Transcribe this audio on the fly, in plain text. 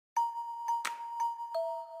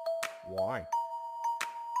Why?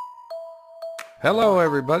 Hello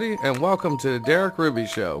everybody, and welcome to the Derek Ruby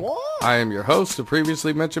Show. What? I am your host, the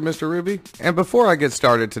previously mentioned Mr. Ruby. And before I get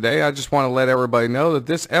started today, I just want to let everybody know that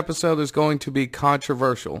this episode is going to be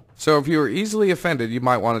controversial. So if you are easily offended, you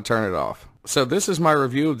might want to turn it off. So this is my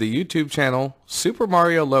review of the YouTube channel,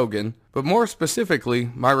 Supermariologan, but more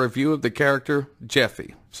specifically, my review of the character,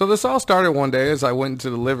 Jeffy. So this all started one day as I went into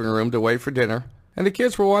the living room to wait for dinner, and the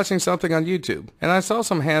kids were watching something on YouTube, and I saw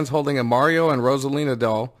some hands holding a Mario and Rosalina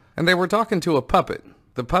doll, and they were talking to a puppet,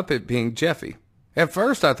 the puppet being Jeffy. At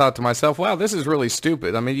first I thought to myself, wow, this is really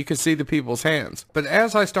stupid. I mean, you could see the people's hands. But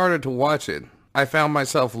as I started to watch it, I found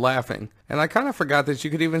myself laughing, and I kind of forgot that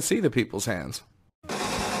you could even see the people's hands.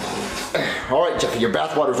 All right, Jeffy, your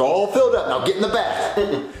bathwater's all filled up. Now get in the bath.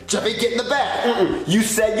 Jeffy, get in the bath. You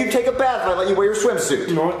said you'd take a bath if I let you wear your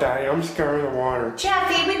swimsuit. No, Daddy, I'm scared of the water.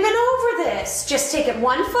 Jeffy, we've been over this. Just take it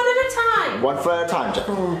 1 foot at a time. 1 foot at a time,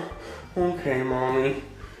 Jeffy. Okay, Mommy.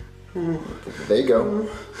 There you go.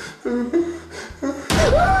 The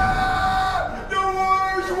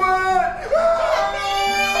water's wet!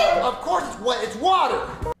 Of course it's wet. It's water.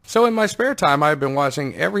 So in my spare time, I've been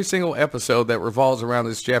watching every single episode that revolves around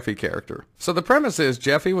this Jeffy character. So the premise is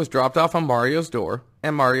Jeffy was dropped off on Mario's door,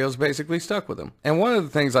 and Mario's basically stuck with him. And one of the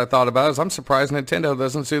things I thought about is I'm surprised Nintendo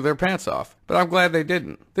doesn't sue their pants off. But I'm glad they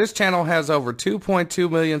didn't. This channel has over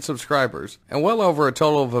 2.2 million subscribers, and well over a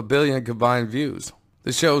total of 1 billion combined views.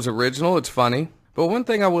 The show's original, it's funny. But one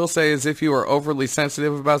thing I will say is if you are overly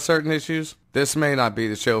sensitive about certain issues, this may not be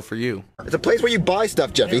the show for you. It's a place where you buy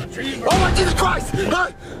stuff, Jeffy. Oh my Jesus Christ! Get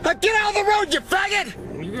out of the road, you faggot!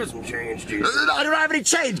 You get some change, dude. I don't have any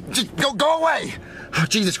change. Just go away. Oh,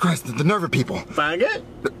 Jesus Christ, the nerve of people. Faggot?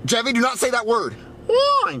 Jeffy, do not say that word.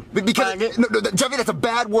 Why? Because no, Jeffy, that's a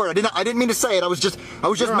bad word. I didn't mean to say it. I was just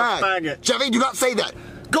You're mad. A faggot. Jeffy, do not say that.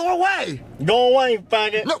 Go away. Go away,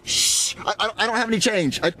 faggot. No, shh. I don't have any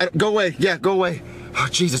change. Go away. Yeah, go away. Oh,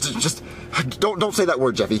 Jesus, just don't say that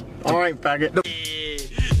word, Jeffy. All right, faggot. No.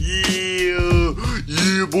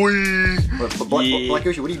 Yeah, boy. Black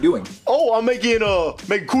Yoshi, what are you doing? Oh, I'm making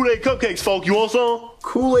Kool-Aid cupcakes, folk. You want some?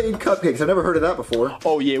 Kool-Aid cupcakes. I've never heard of that before.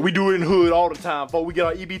 Oh yeah, we do it in the hood all the time, folk. We get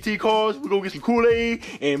our EBT cards, we go get some Kool-Aid,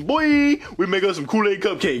 and boy, we make us some Kool-Aid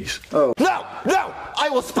cupcakes. Oh. No! I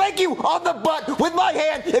will spank you on the butt with my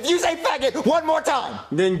hand if you say faggot one more time.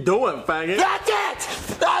 Then do it, faggot. That's it!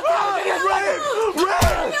 That's it!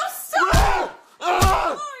 No, stop!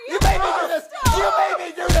 You made me do this! You made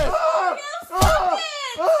me do this!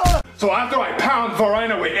 So after I pound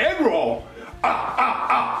Verena with egg roll,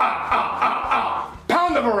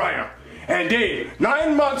 pound the Verena, and then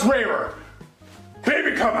 9 months later,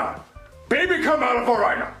 baby come out of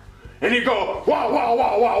Verena, and he go wah wah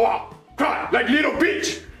wah wah wah, cry like little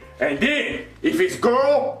bitch, and then if it's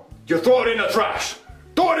girl, you throw it in the trash.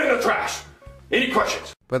 Any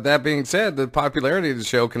questions? But that being said, the popularity of the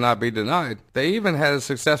show cannot be denied. They even had a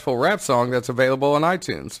successful rap song that's available on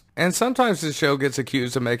iTunes. And sometimes the show gets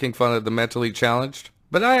accused of making fun of the mentally challenged.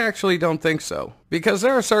 But I actually don't think so. Because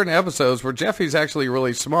there are certain episodes where Jeffy's actually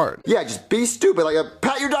really smart. Yeah, just be stupid, like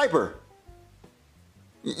pat your diaper.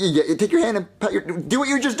 Yeah, take your hand and pat your... Do what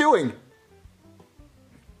you're just doing.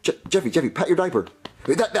 Jeffy, pat your diaper.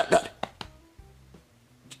 That.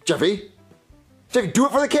 Jeffy, do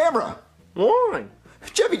it for the camera. Why?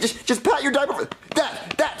 Jeffy, just pat your diaper.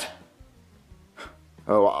 That.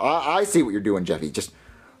 Oh, I see what you're doing, Jeffy.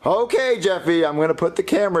 Okay, Jeffy, I'm gonna put the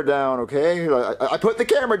camera down. Okay, I put the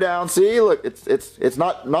camera down. See, look, it's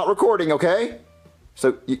not recording. Okay,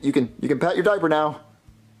 so you can pat your diaper now.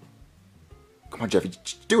 Come on, Jeffy,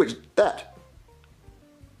 just do it. That.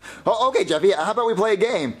 Oh, okay, Jeffy, how about we play a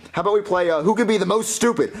game? How about we play who can be the most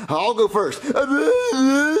stupid? I'll go first. What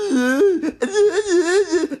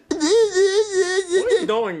are you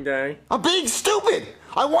doing, Daddy? I'm being stupid!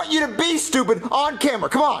 I want you to be stupid on camera,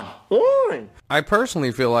 come on! Why? I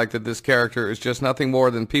personally feel like that this character is just nothing more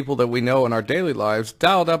than people that we know in our daily lives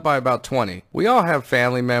dialed up by about 20. We all have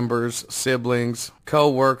family members, siblings,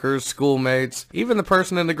 co-workers, schoolmates, even the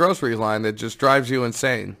person in the grocery line that just drives you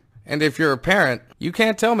insane. And if you're a parent, you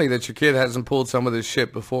can't tell me that your kid hasn't pulled some of this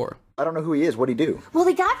shit before. I don't know who he is. What'd he do? Well,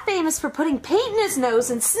 he got famous for putting paint in his nose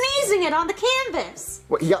and sneezing it on the canvas.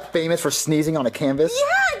 What, he got famous for sneezing on a canvas?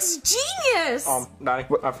 Yeah, it's genius. Daddy,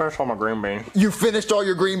 I finished all my green beans. You finished all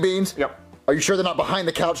your green beans? Yep. Are you sure they're not behind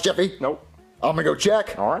the couch, Jeffy? Nope. I'm gonna go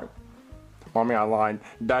check. All right. Mommy, I lied.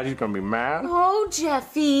 Daddy's gonna be mad. Oh,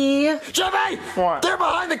 Jeffy. Jeffy! What? They're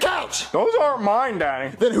behind the couch! Those aren't mine,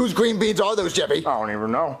 Daddy. Then whose green beans are those, Jeffy? I don't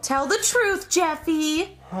even know. Tell the truth,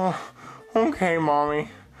 Jeffy. Okay, Mommy.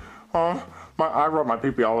 I rubbed my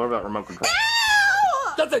pee-pee all over that remote control.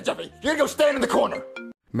 Ow! That's it, Jeffy. You're gonna go stand in the corner.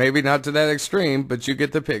 Maybe not to that extreme, but you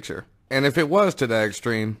get the picture. And if it was to that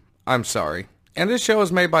extreme, I'm sorry. And this show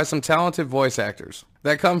is made by some talented voice actors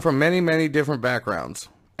that come from many different backgrounds.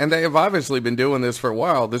 And they have obviously been doing this for a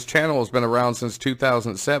while. This channel has been around since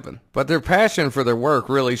 2007. But their passion for their work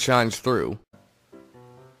really shines through.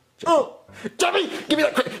 Oh! Jeffy, give me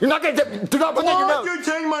that. You're not gonna do not put that in your Why nose. you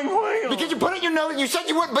take my whale? Because you put it in your nose and you said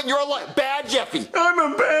you wouldn't, but you're a bad Jeffy. I'm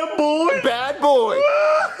a bad boy. Bad boy.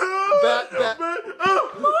 Bad.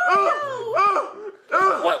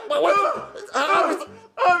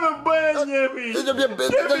 I'm a bad Jeffy.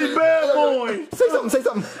 Jeffy, bad boy. Say something.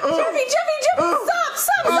 Jeffy,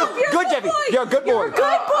 stop. You're Good, a Jeffy. boy. You're a good boy. You're a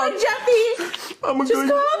good boy, Jeffy. Just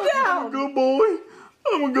calm down. I'm a good boy.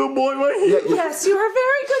 I'm a good boy right here. Yes, you're a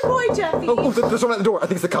very good boy, Jeffy. Oh, there's someone at the door. I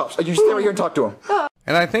think it's the cops. You stay right here and talk to him.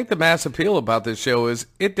 And I think the mass appeal about this show is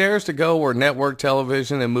it dares to go where network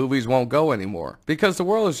television and movies won't go anymore. Because the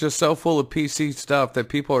world is just so full of PC stuff that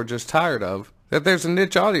people are just tired of, that there's a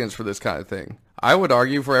niche audience for this kind of thing. I would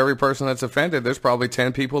argue for every person that's offended, there's probably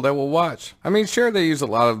 10 people that will watch. I mean, sure, they use a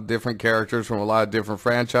lot of different characters from a lot of different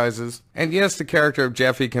franchises. And yes, the character of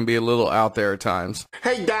Jeffy can be a little out there at times.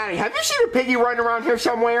 Hey, Daddy, have you seen a piggy running around here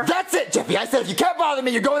somewhere? That's it, Jeffy. I said if you can't bother me,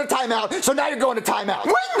 you're going to timeout. So now you're going to timeout.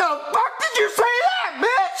 When the fuck did you say that,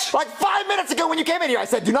 bitch? Like 5 minutes ago when you came in here, I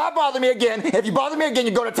said, do not bother me again. If you bother me again,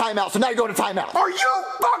 you're going to timeout. So now you're going to timeout. Are you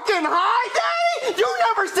fucking high, Daddy? You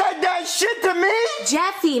never said that shit to me.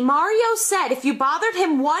 Jeffy, Mario said if you bothered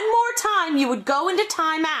him one more time, you would go into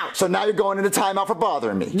timeout. So now you're going into timeout for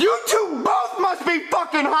bothering me. You two both must be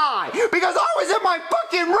fucking high, because I was in my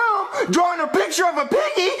fucking room drawing a picture of a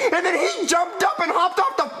piggy, and then he jumped up and hopped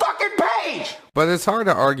off the fucking page. But it's hard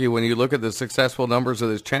to argue when you look at the successful numbers of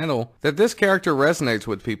this channel that this character resonates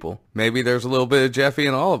with people. Maybe there's a little bit of Jeffy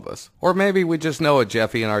in all of us. Or maybe we just know a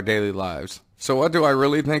Jeffy in our daily lives. So what do I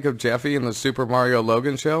really think of Jeffy in the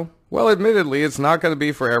Supermariologan show? Well, admittedly, it's not going to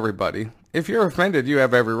be for everybody. If you're offended, you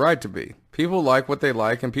have every right to be. People like what they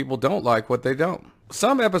like and people don't like what they don't.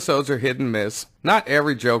 Some episodes are hit and miss. Not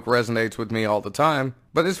every joke resonates with me all the time,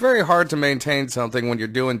 but it's very hard to maintain something when you're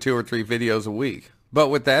doing 2 or 3 videos a week. But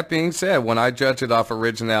with that being said, when I judge it off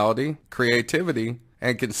originality, creativity,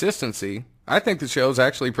 and consistency, I think the show's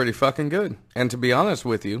actually pretty fucking good. And to be honest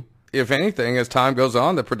with you, if anything, as time goes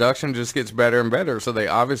on, the production just gets better and better, so they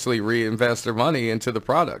obviously reinvest their money into the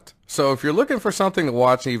product. So if you're looking for something to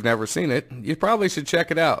watch and you've never seen it, you probably should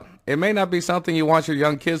check it out. It may not be something you want your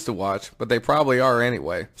young kids to watch, but they probably are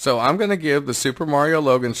anyway. So I'm going to give the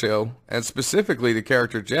Supermariologan show, and specifically the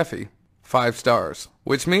character Jeffy, 5 stars.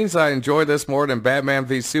 Which means I enjoy this more than Batman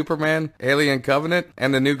v Superman, Alien Covenant,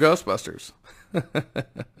 and the new Ghostbusters.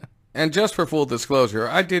 And just for full disclosure,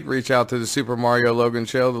 I did reach out to the Supermariologan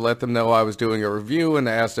show to let them know I was doing a review and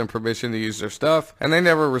to ask them permission to use their stuff, and they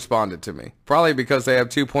never responded to me. Probably because they have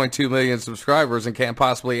 2.2 million subscribers and can't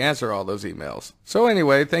possibly answer all those emails. So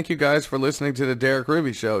anyway, thank you guys for listening to the Derek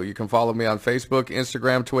Ruby Show. You can follow me on Facebook,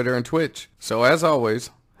 Instagram, Twitter, and Twitch. So as always,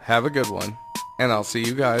 have a good one, and I'll see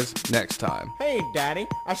you guys next time. Hey, Daddy,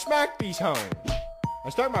 I smacked these hoes. I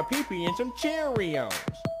stuck my pee-pee in some Cheerios.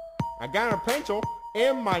 I got a pencil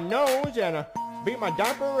in my nose and I beat my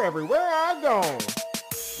diaper everywhere I go.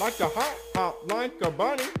 Like a hop like a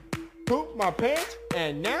bunny, poop my pants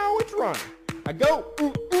and now it's running. I go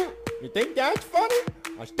ooh ooh, you think that's funny?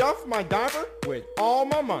 I stuff my diaper with all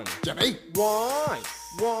my money. Jeffy? Why?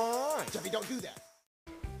 Jeffy, don't do that.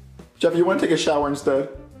 Jeffy, you want to take a shower instead?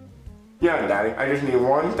 Yeah, Daddy, I just need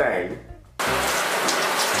one thing.